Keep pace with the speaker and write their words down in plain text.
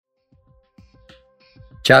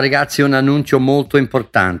Ciao ragazzi, un annuncio molto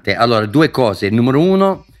importante. Allora, due cose. Numero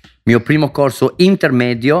uno, mio primo corso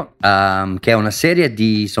intermedio, che è una serie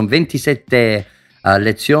di, sono 27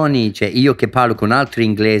 lezioni, cioè io che parlo con altri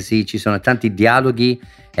inglesi, ci sono tanti dialoghi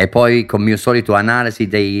e poi con il mio solito analisi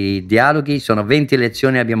dei dialoghi, sono 20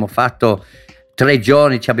 lezioni, abbiamo fatto 3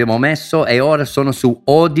 giorni, ci abbiamo messo e ora sono su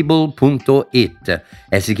audible.it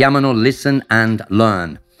e si chiamano Listen and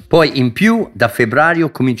Learn. Poi in più da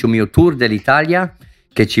febbraio comincio il mio tour dell'Italia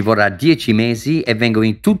che ci vorrà 10 mesi e vengo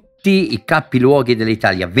in tutti i capiluoghi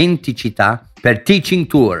dell'Italia, 20 città per teaching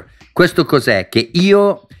tour. Questo cos'è? Che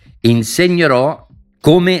io insegnerò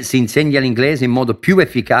come si insegna l'inglese in modo più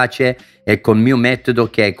efficace e con il mio metodo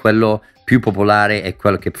che è quello più popolare e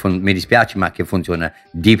quello che mi dispiace ma che funziona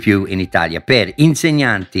di più in Italia per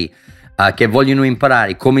insegnanti che vogliono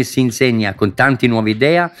imparare come si insegna con tante nuove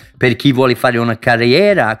idee, per chi vuole fare una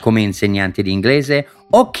carriera come insegnante di inglese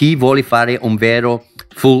o chi vuole fare un vero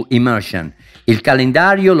full immersion. Il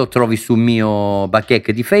calendario lo trovi sul mio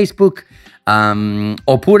bacheca di Facebook,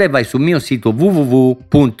 oppure vai sul mio sito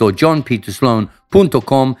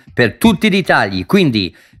www.johnpetersloan.com per tutti i dettagli.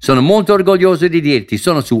 Quindi sono molto orgoglioso di dirti,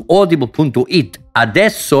 sono su audible.it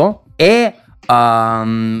adesso e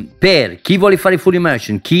per chi vuole fare full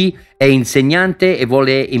immersion, chi è insegnante e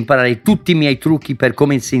vuole imparare tutti i miei trucchi per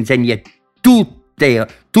come si insegna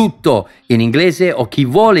tutto in inglese, o chi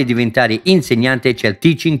vuole diventare insegnante, c'è il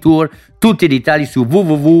teaching tour, tutti i dettagli su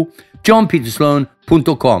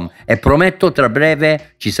www.johnpetersloan.com e prometto tra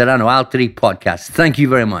breve ci saranno altri podcast. Thank you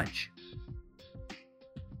very much.